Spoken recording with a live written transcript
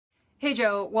Hey,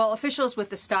 Joe. Well, officials with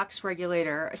the stocks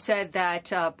regulator said that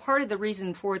part of the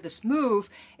reason for this move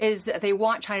is that they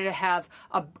want China to have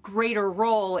a greater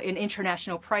role in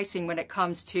international pricing when it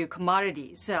comes to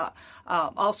commodities.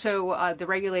 Also, the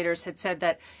regulators had said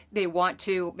that they want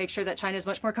to make sure that China is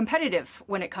much more competitive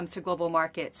when it comes to global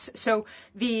markets. So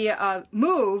the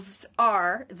moves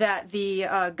are that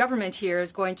the government here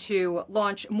is going to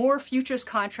launch more futures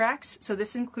contracts. So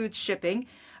this includes shipping.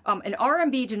 An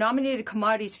RMB-denominated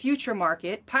commodities future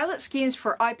market, pilot schemes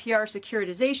for IPR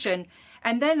securitization,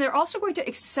 and then they're also going to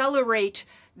accelerate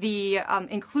the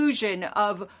inclusion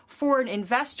of foreign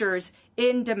investors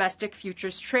in domestic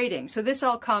futures trading. So this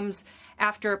all comes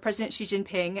after President Xi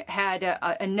Jinping had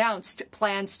announced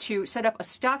plans to set up a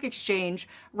stock exchange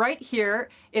right here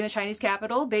in the Chinese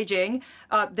capital, Beijing.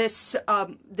 This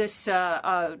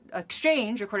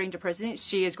exchange, according to President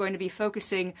Xi, is going to be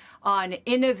focusing on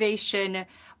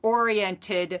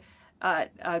innovation-oriented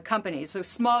companies, so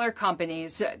smaller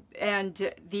companies,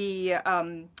 and the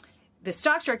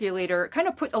stocks regulator kind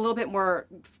of put a little bit more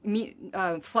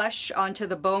flesh onto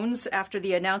the bones after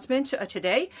the announcement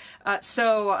today.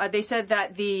 So they said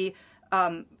that the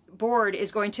board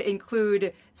is going to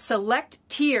include select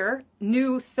tier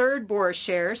new third board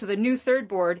shares. So the new third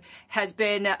board has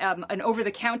been an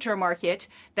over-the-counter market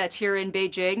that's here in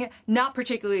Beijing, not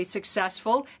particularly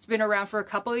successful. It's been around for a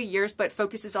couple of years, but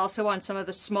focuses also on some of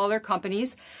the smaller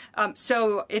companies.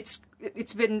 So it's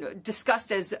been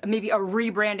discussed as maybe a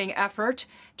rebranding effort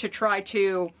to try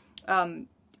to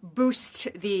boost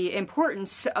the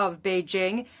importance of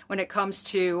Beijing when it comes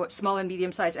to small and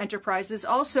medium-sized enterprises.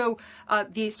 Also,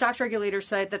 the stocks regulator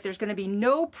said that there's going to be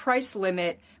no price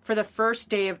limit for the first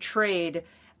day of trade,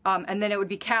 and then it would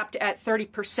be capped at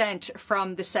 30%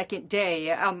 from the second day.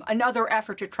 Another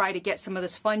effort to try to get some of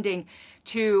this funding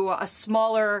to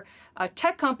smaller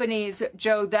tech companies,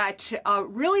 Joe, that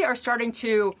really are starting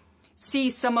to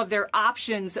see some of their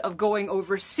options of going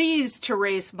overseas to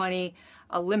raise money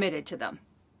limited to them.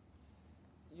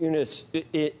 Eunice,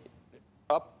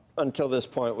 up until this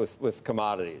point with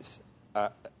commodities, I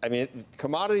mean,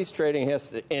 commodities trading has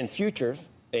to, and futures,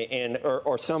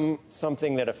 or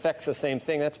something that affects the same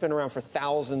thing, that's been around for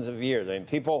thousands of years. I mean,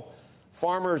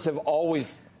 farmers have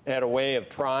always had a way of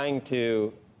trying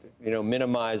to,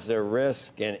 minimize their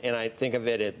risk, and I think of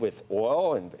it with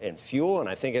oil and fuel, and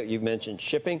I think you mentioned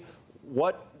shipping.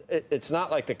 It's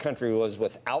not like the country was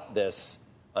without this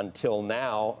until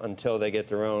now, until they get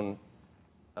their own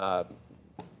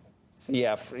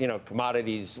CF,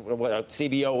 commodities,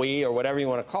 CBOE or whatever you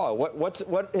want to call it. What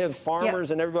have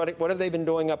farmers and everybody? What have they been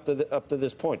doing up to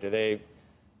this point? They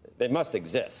must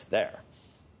exist there.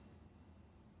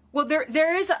 Well,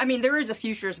 there is a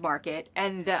futures market,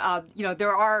 and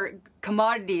there are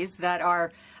commodities that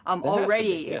are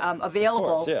already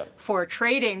available for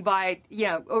trading by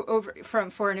from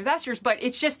foreign investors. But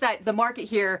it's just that the market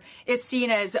here is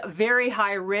seen as very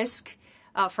high risk.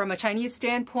 From a Chinese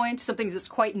standpoint, something that's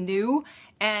quite new,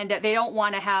 and they don't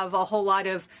want to have a whole lot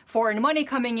of foreign money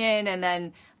coming in and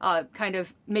then kind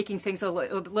of making things a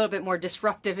little bit more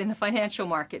disruptive in the financial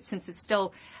market, since it's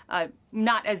still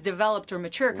not as developed or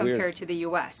mature compared to the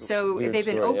U.S. So they've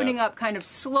been opening up kind of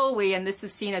slowly, and this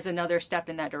is seen as another step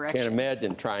in that direction. Can't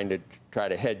imagine trying to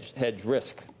hedge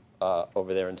risk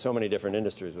over there in so many different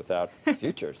industries without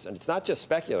futures. And it's not just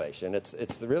speculation.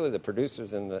 It's really the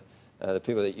producers and the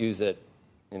people that use it.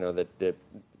 That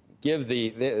give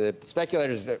the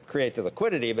speculators that create the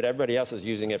liquidity, but everybody else is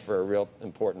using it for a real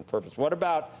important purpose. What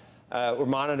about, we're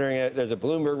monitoring it, there's a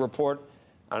Bloomberg report,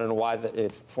 I don't know why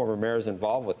if former mayor is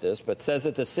involved with this, but says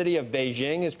that the city of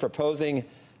Beijing is proposing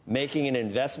making an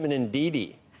investment in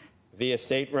Didi via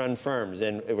state-run firms,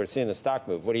 and we're seeing the stock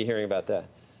move. What are you hearing about that?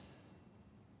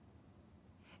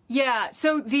 Yeah,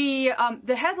 so the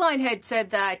headline had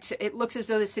said that it looks as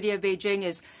though the city of Beijing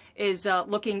is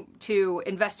looking to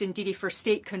invest in Didi for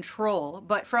state control.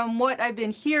 But from what I've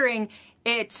been hearing,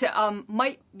 it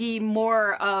might be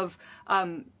more of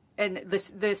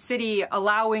the city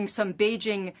allowing some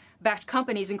Beijing-backed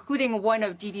companies, including one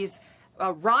of Didi's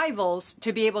rivals,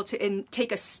 to be able to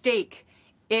take a stake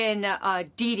in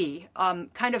Didi,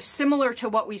 kind of similar to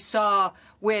what we saw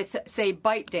with, say,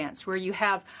 ByteDance, where you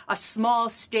have a small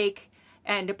stake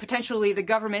and potentially the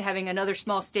government having another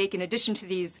small stake in addition to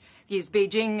these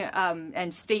Beijing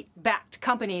and state-backed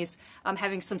companies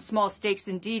having some small stakes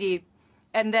in Didi,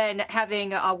 and then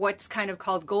having what's kind of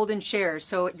called golden shares.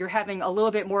 So you're having a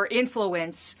little bit more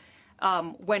influence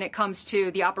when it comes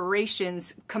to the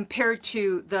operations compared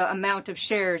to the amount of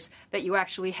shares that you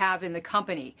actually have in the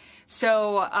company.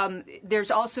 So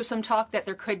there's also some talk that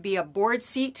there could be a board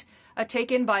seat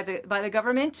taken by the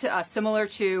government, similar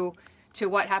to to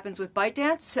what happens with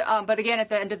ByteDance. But again, at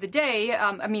the end of the day,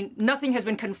 I mean, nothing has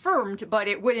been confirmed, but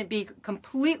it wouldn't be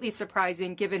completely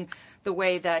surprising given the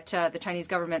way that the Chinese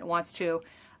government wants to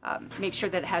make sure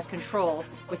that it has control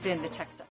within the tech sector.